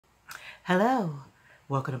Hello,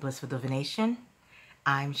 welcome to Blissful Divination.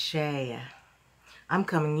 I'm Shay. I'm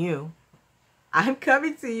coming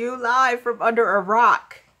to you live from under a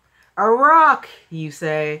rock. A rock, you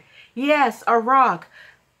say? Yes, a rock.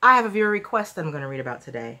 I have a viewer request that I'm going to read about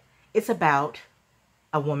today. It's about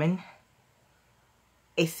a woman,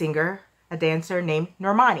 a singer, a dancer named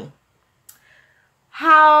Normani.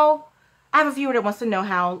 I have a viewer that wants to know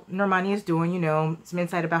how Normani is doing, some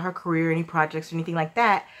insight about her career, any projects or anything like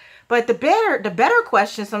that. But the better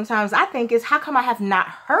question sometimes I think is, how come I have not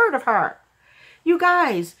heard of her? You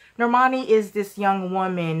guys, Normani is this young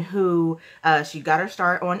woman who, she got her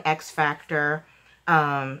start on X Factor.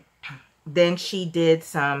 Then she did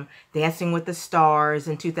some Dancing with the Stars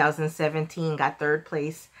in 2017, got third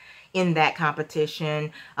place in that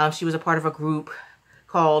competition. She was a part of a group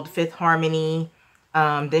called Fifth Harmony.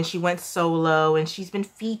 Then she went solo, and she's been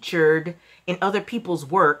featured in other people's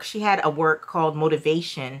work. She had a work called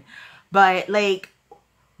Motivation. But, like,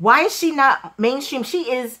 why is she not mainstream?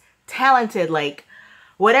 She is talented. Like,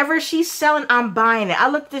 whatever she's selling, I'm buying it. I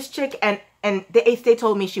looked at this chick, and they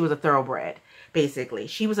told me she was a thoroughbred, basically.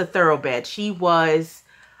 She was a thoroughbred. She was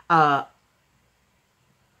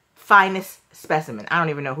finest specimen. I don't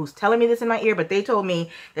even know who's telling me this in my ear, but they told me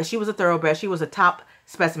that she was a thoroughbred. She was a top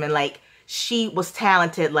specimen. Like, she was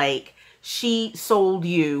talented. Like, she sold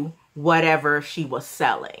you whatever she was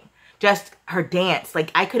selling. Just her dance. Like,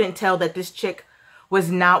 I couldn't tell that this chick was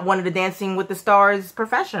not one of the Dancing with the Stars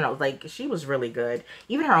professionals. Like, she was really good.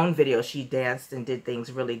 Even her own video, she danced and did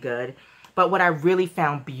things really good. But what I really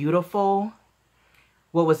found beautiful,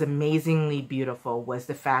 what was amazingly beautiful, was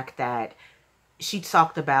the fact that she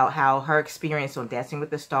talked about how her experience on Dancing with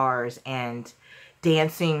the Stars and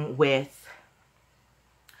dancing with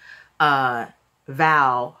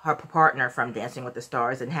Val, her partner from Dancing with the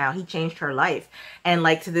Stars, and how he changed her life. And,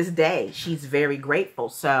 like, to this day, she's very grateful.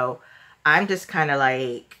 So I'm just kind of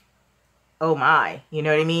like, oh my, you know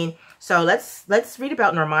what I mean? So let's read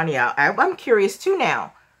about Normani. I'm curious too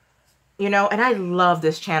now, and I love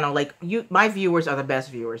this channel. Like, my viewers are the best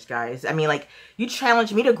viewers, guys. I mean, like, you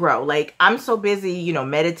challenge me to grow. Like, I'm so busy,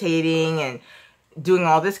 meditating and doing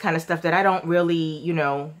all this kind of stuff that I don't really,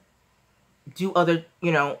 do other,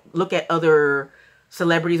 look at other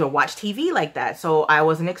celebrities or watch TV like that. So I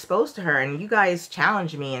wasn't exposed to her, and you guys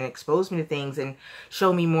challenged me and exposed me to things and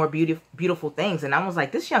showed me more beautiful things. And I was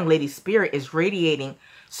like, this young lady's spirit is radiating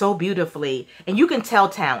so beautifully. And you can tell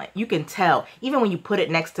talent. You can tell. Even when you put it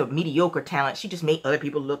next to mediocre talent, she just made other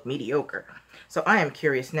people look mediocre. So I am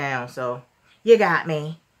curious now. So you got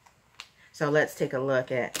me. So let's take a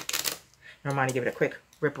look at Normani. Give it a quick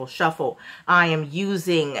ripple shuffle. I am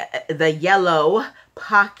using the yellow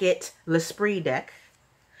Pocket L'Esprit deck,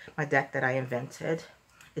 my deck that I invented.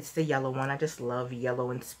 It's the yellow one. I just love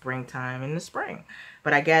yellow in springtime, in the spring.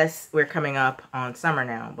 But I guess we're coming up on summer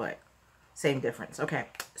now, but same difference. Okay,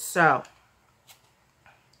 so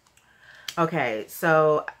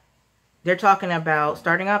they're talking about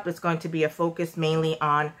starting up. It's going to be a focus mainly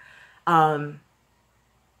on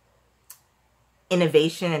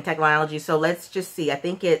innovation and technology. So let's just see. I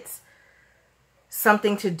think it's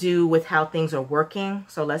something to do with how things are working.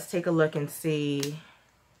 So let's take a look and see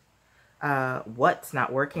what's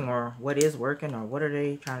not working, or what is working, or what are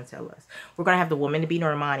they trying to tell us. We're going to have the woman to be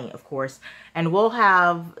Normani, of course. And we'll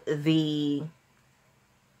have the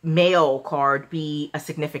male card be a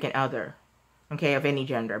significant other. Okay, of any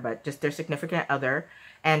gender, but just their significant other.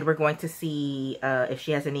 And we're going to see if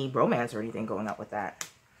she has any romance or anything going up with that.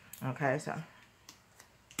 Okay, so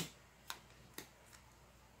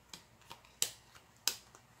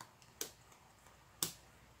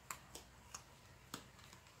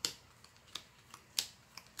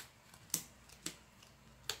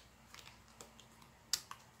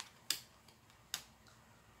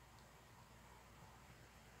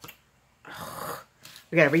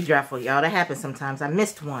we got to redraft for y'all. That happens sometimes. I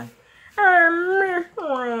missed one. We're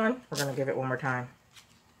going to give it one more time.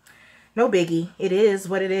 No biggie. It is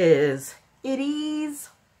what it is. It is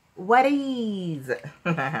what it is.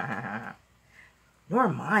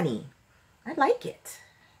 Normani. I like it.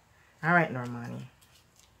 All right, Normani.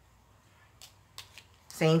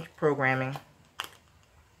 Same programming.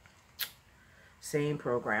 Same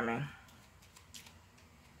programming.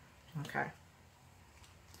 Okay.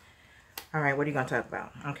 All right, what are you going to talk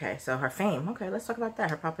about? Okay, so her fame. Okay, let's talk about that.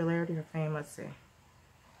 Her popularity, her fame. Let's see.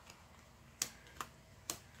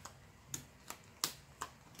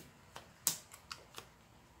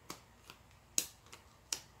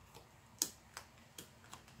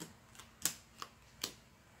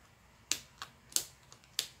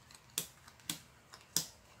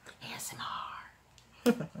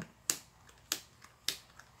 ASMR.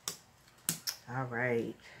 All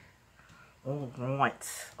right. All right.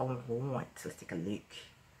 All right. Let's take a look.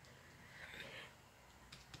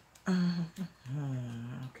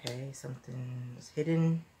 Okay, something's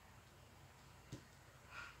hidden.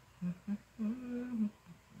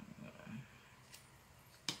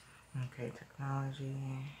 Okay, technology.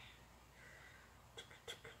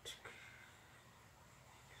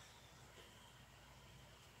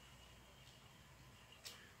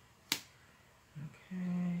 Okay.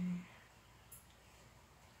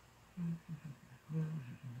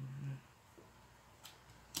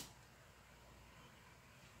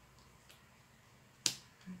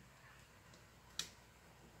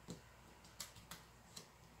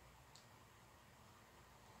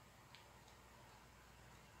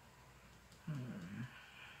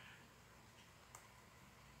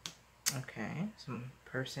 Okay, some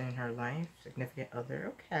person in her life, significant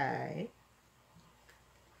other. Okay.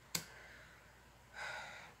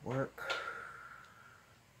 Work.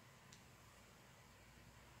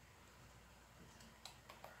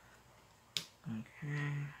 Okay.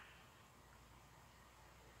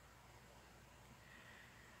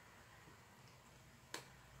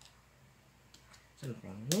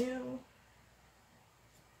 Something new.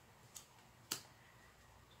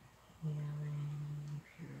 Healing,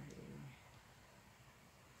 purity.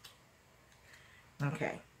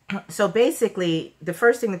 Okay. So basically, the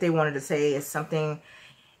first thing that they wanted to say is something.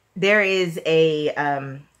 There is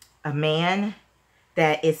a man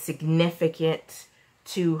that is significant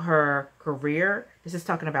to her career. This is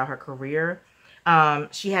talking about her career.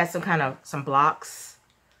 She has some blocks,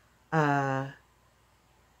 or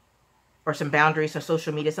some boundaries on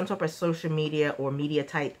social media, some sort of social media or media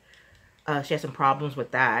type. She has some problems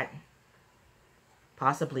with that.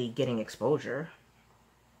 Possibly getting exposure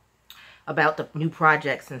about the new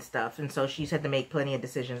projects and stuff. And so she's had to make plenty of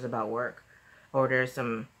decisions about work. Or there's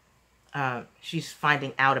some, she's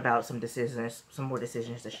finding out about some decisions, some more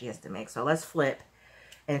decisions that she has to make. So let's flip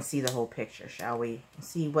and see the whole picture, shall we?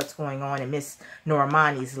 See what's going on in Miss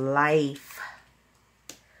Normani's life.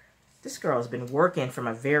 This girl has been working from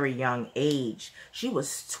a very young age. She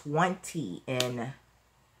was 20 in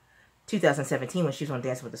 2017 when she was on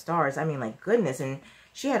Dancing with the Stars. I mean, like, goodness. And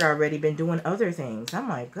she had already been doing other things. I'm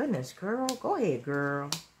like, goodness, girl. Go ahead, girl.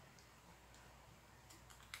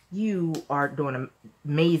 You are doing an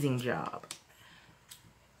amazing job.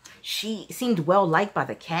 She seemed well liked by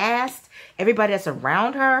the cast. Everybody that's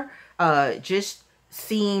around her just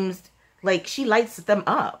seems like she lights them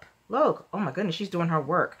up. Look, oh my goodness, she's doing her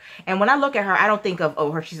work. And when I look at her, I don't think of,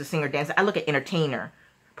 oh, she's a singer, dancer. I look at entertainer,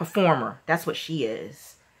 performer. That's what she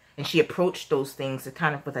is. And she approached those things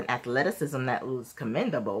kind of with an athleticism that was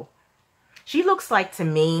commendable. She looks like, to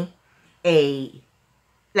me,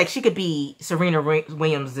 like she could be Serena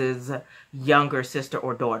Williams's younger sister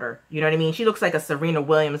or daughter. You know what I mean? She looks like a Serena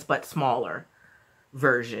Williams, but smaller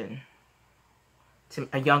version.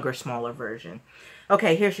 A younger, smaller version.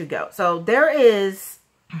 Okay, here she go. So there is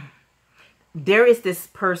this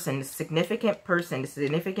person, this significant person, this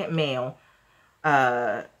significant male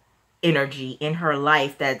energy in her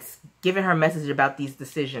life that's giving her message about these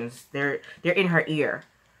decisions. They're in her ear.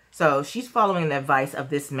 So she's following the advice of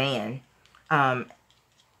this man.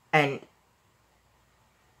 And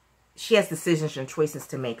she has decisions and choices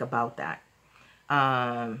to make about that.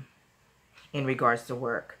 In regards to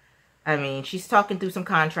work. I mean, she's talking through some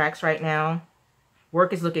contracts right now.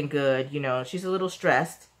 Work is looking good. You know, she's a little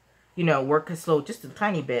stressed. You know, work has slowed just a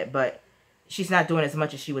tiny bit, but she's not doing as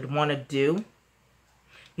much as she would want to do.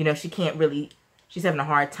 You know, she can't really, she's having a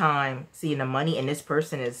hard time seeing the money, and this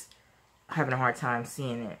person is having a hard time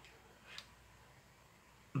seeing it.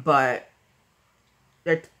 But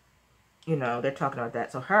they're, you know, they're talking about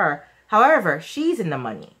that. So her, however, she's in the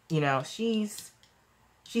money. You know, she's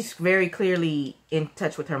very clearly in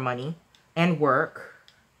touch with her money and work.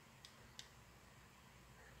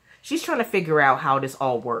 She's trying to figure out how this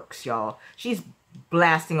all works, y'all. She's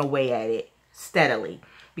blasting away at it steadily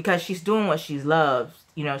because she's doing what she loves.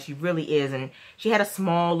 You know, she really is. And she had a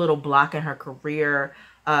small little block in her career.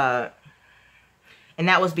 And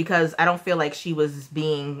that was because I don't feel like she was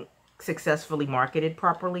being successfully marketed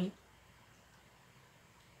properly.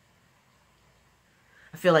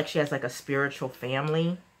 I feel like she has like a spiritual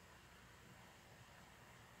family.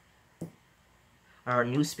 Or a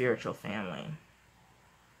new spiritual family.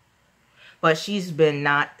 But she's been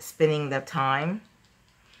not spending the time.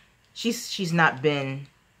 She's not been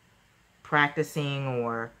practicing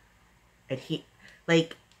or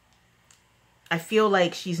like, I feel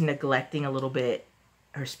like she's neglecting a little bit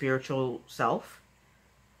her spiritual self.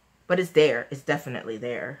 But it's there. It's definitely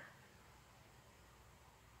there.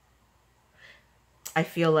 I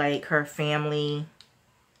feel like her family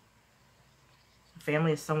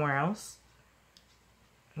is somewhere else.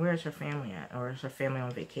 Where is her family at? Or is her family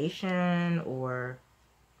on vacation? Or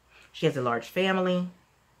she has a large family.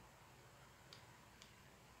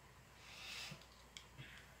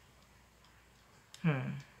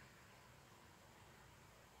 They're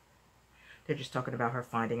just talking about her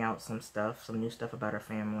finding out some stuff, some new stuff about her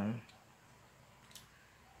family.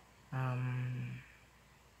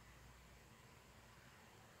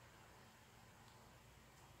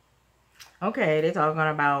 Okay, they're talking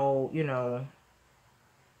about, you know,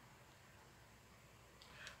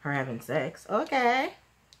 her having sex. Okay.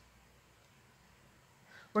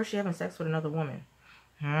 Or is she having sex with another woman?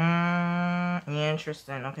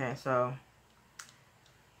 Interesting. Okay, so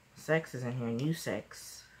sex is in here. New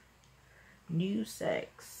sex. New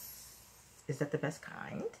sex. Is that the best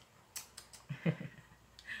kind?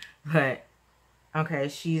 But, okay,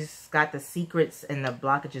 she's got the secrets and the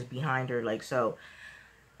blockages behind her. Like, so,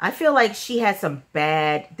 I feel like she had some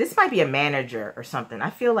bad... This might be a manager or something. I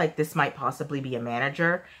feel like this might possibly be a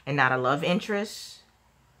manager and not a love interest.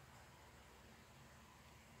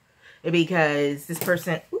 Because this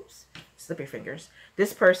person... Oops. Slip your fingers.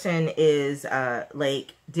 This person is,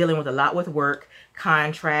 like, dealing with a lot with work,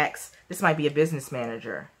 contracts. This might be a business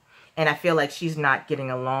manager. And I feel like she's not getting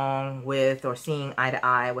along with or seeing eye to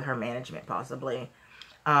eye with her management, possibly.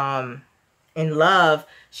 In love,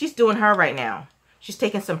 she's doing her right now. She's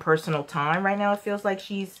taking some personal time right now. It feels like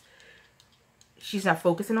she's not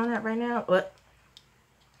focusing on that right now. But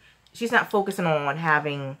she's not focusing on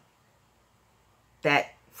having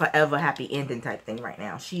that forever happy ending type thing right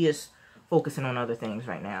now. She is focusing on other things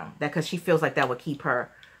right now. Because she feels like that would keep her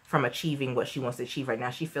from achieving what she wants to achieve right now.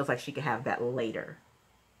 She feels like she could have that later.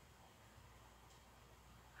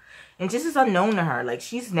 And this is unknown to her. Like,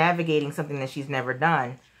 she's navigating something that she's never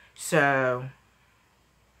done. So,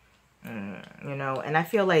 you know, and I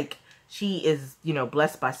feel like she is, you know,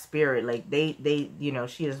 blessed by spirit. Like, they, you know,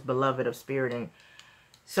 she is beloved of spirit. And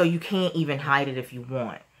so you can't even hide it if you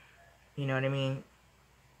want. You know what I mean?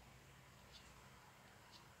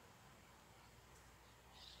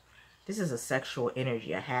 This is a sexual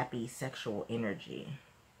energy, a happy sexual energy.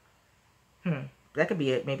 That could be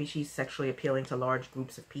it. Maybe she's sexually appealing to large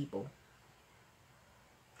groups of people.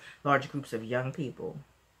 Large groups of young people.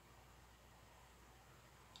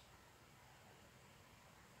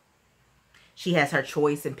 She has her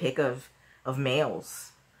choice and pick of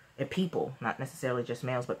males and people. Not necessarily just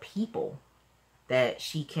males, but people that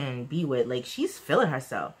she can be with. Like, she's feeling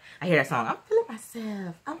herself. I hear that song, I'm feeling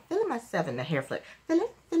myself. I'm feeling myself. And the hair flip. Feel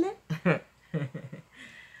it, feel it.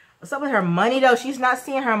 What's up with her money, though? She's not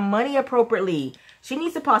seeing her money appropriately. She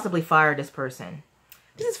needs to possibly fire this person.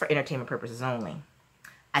 This is for entertainment purposes only.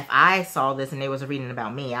 If I saw this and there was a reading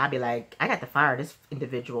about me, I'd be like, I got to fire this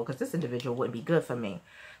individual because this individual wouldn't be good for me.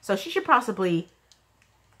 So she should possibly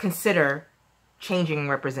consider changing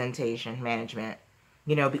representation management.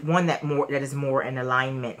 You know, one that is more in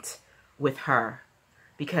alignment with her.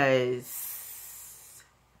 Because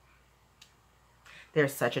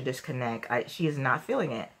there's such a disconnect. She is not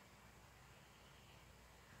feeling it.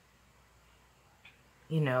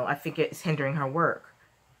 You know, I think it's hindering her work.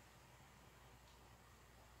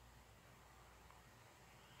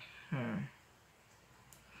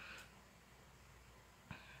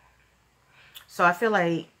 So I feel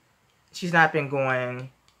like she's not been going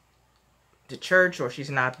to church, or she's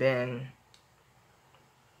not been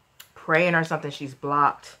praying or something. She's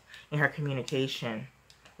blocked in her communication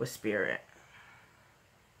with spirit.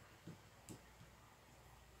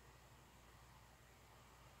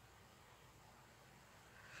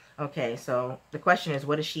 Okay, so the question is,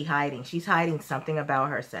 what is she hiding? She's hiding something about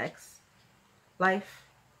her sex life.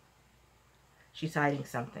 She's hiding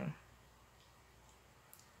something.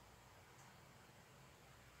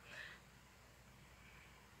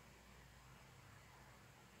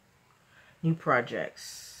 New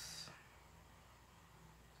projects.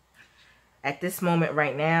 At this moment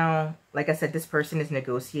right now, like I said, this person is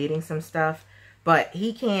negotiating some stuff, but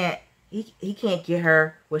he can't get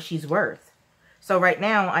her what she's worth. So right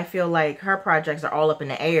now, I feel like her projects are all up in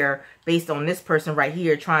the air based on this person right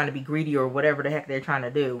here trying to be greedy or whatever the heck they're trying to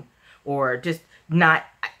do. Or just not,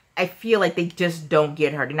 I feel like they just don't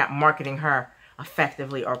get her. They're not marketing her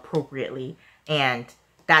effectively or appropriately. And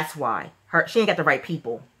that's why. She ain't got the right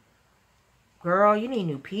people. Girl, you need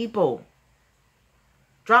new people.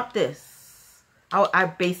 Drop this. I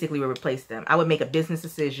basically would replace them. I would make a business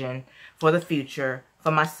decision for the future,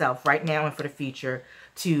 for myself right now and for the future,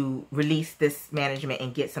 to release this management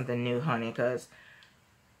and get something new, honey, because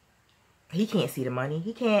he can't see the money.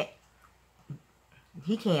 He can't.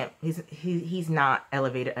 he can't, he's not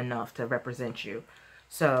elevated enough to represent you.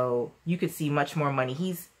 So you could see much more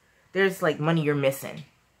money. There's like money you're missing.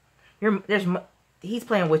 He's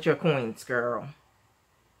playing with your coins, girl.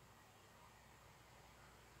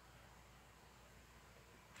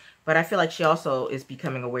 But I feel like she also is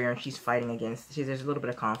becoming aware, and she's fighting against. There's a little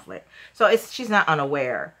bit of conflict. So she's not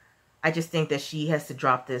unaware. I just think that she has to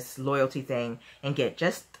drop this loyalty thing and get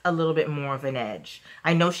just a little bit more of an edge.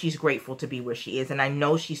 I know she's grateful to be where she is, and I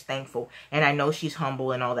know she's thankful, and I know she's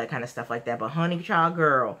humble and all that kind of stuff like that. But honey child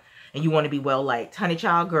girl, and you want to be well liked, honey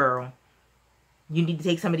child girl, you need to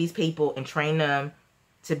take some of these people and train them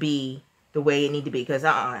to be the way it need to be. Because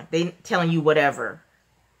they telling you whatever.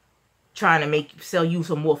 Trying to sell you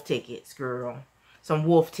some wolf tickets, girl. Some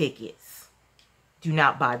wolf tickets. Do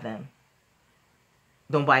not buy them.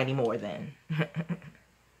 Don't buy any more then.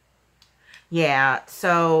 Yeah,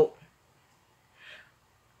 so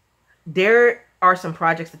there are some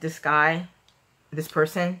projects that this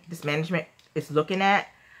management is looking at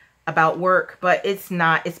about work, but it's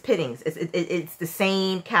pittings. It's the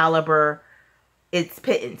same caliber. It's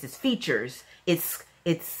pittings. It's features. It's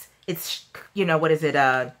you know, what is it?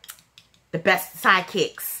 The best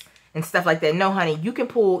sidekicks and stuff like that. No, honey, you can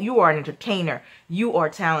pull. You are an entertainer. You are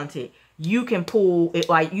talented. You can pull it,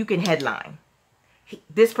 like you can headline.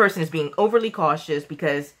 This person is being overly cautious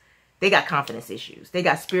because they got confidence issues. They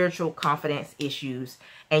got spiritual confidence issues,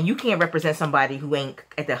 and you can't represent somebody who ain't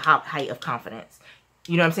at the height of confidence.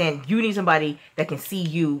 You know what I'm saying? You need somebody that can see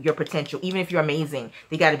your potential. Even if you're amazing,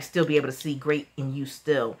 they got to still be able to see great in you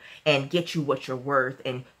still and get you what you're worth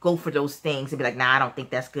and go for those things and be like, nah, I don't think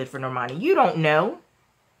that's good for Normani. You don't know.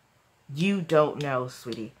 You don't know,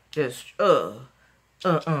 sweetie. Just,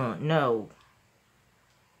 no.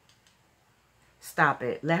 Stop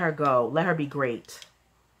it. Let her go. Let her be great.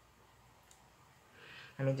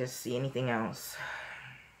 Let me just see anything else.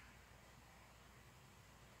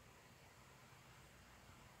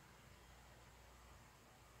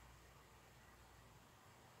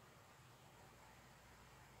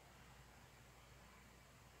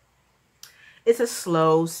 It's a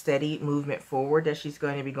slow, steady movement forward that she's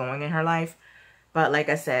going to be going in her life. But like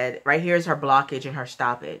I said, right here is her blockage and her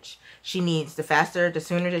stoppage. She needs the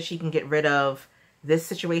sooner that she can get rid of this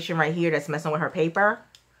situation right here that's messing with her paper,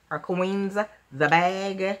 her coins, the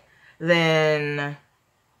bag, then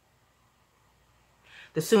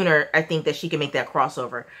the sooner I think that she can make that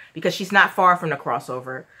crossover. Because she's not far from the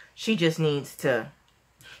crossover. She just needs to...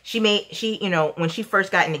 you know, when she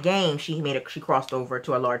first got in the game, she crossed over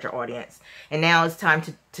to a larger audience. And now it's time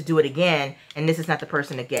to do it again. And this is not the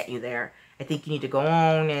person to get you there. I think you need to go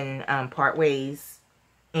on and part ways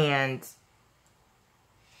and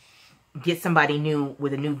get somebody new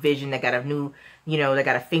with a new vision that got a new, you know, that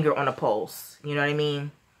got a finger on a pulse. You know what I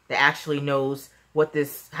mean? That actually knows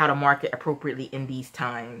how to market appropriately in these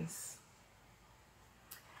times.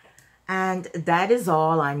 And that is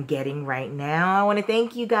all I'm getting right now. I want to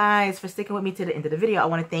thank you guys for sticking with me to the end of the video. I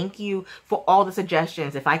want to thank you for all the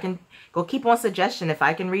suggestions. If I can go keep on suggestion, if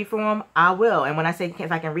I can read for them, I will. And when I say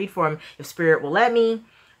if I can read for them, if Spirit will let me,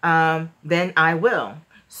 then I will.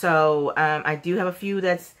 So I do have a few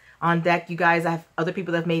that's on deck. You guys, I have other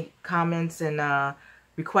people that have made comments and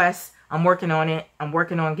requests. I'm working on it. I'm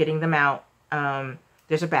working on getting them out.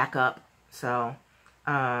 There's a backup. So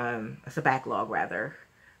it's a backlog rather.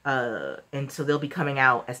 And so they'll be coming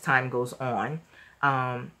out as time goes on.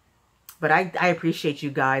 But I appreciate you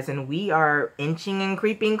guys, and we are inching and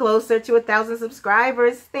creeping closer to 1,000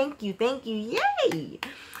 subscribers. Thank you, yay!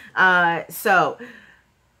 So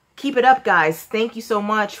keep it up, guys. Thank you so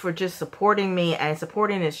much for just supporting me and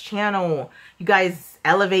supporting this channel. You guys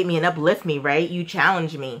elevate me and uplift me, right? You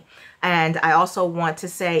challenge me. And I also want to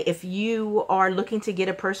say, if you are looking to get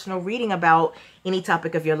a personal reading about any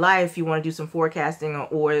topic of your life, you want to do some forecasting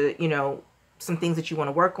or you know, some things that you want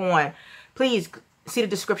to work on, please see the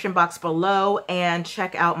description box below and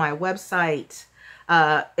check out my website.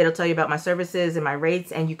 It'll tell you about my services and my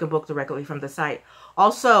rates, and you can book directly from the site.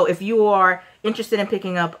 Also, if you are interested in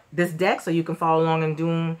picking up this deck so you can follow along and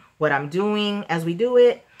doing what I'm doing as we do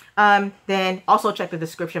it, then also check the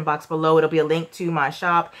description box below. It'll be a link to my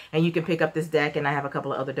shop, and you can pick up this deck, and I have a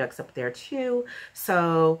couple of other decks up there too.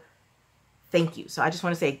 So thank you. So I just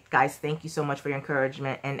want to say, guys, thank you so much for your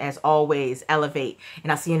encouragement, and as always, elevate,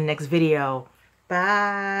 and I'll see you in the next video.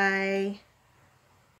 Bye.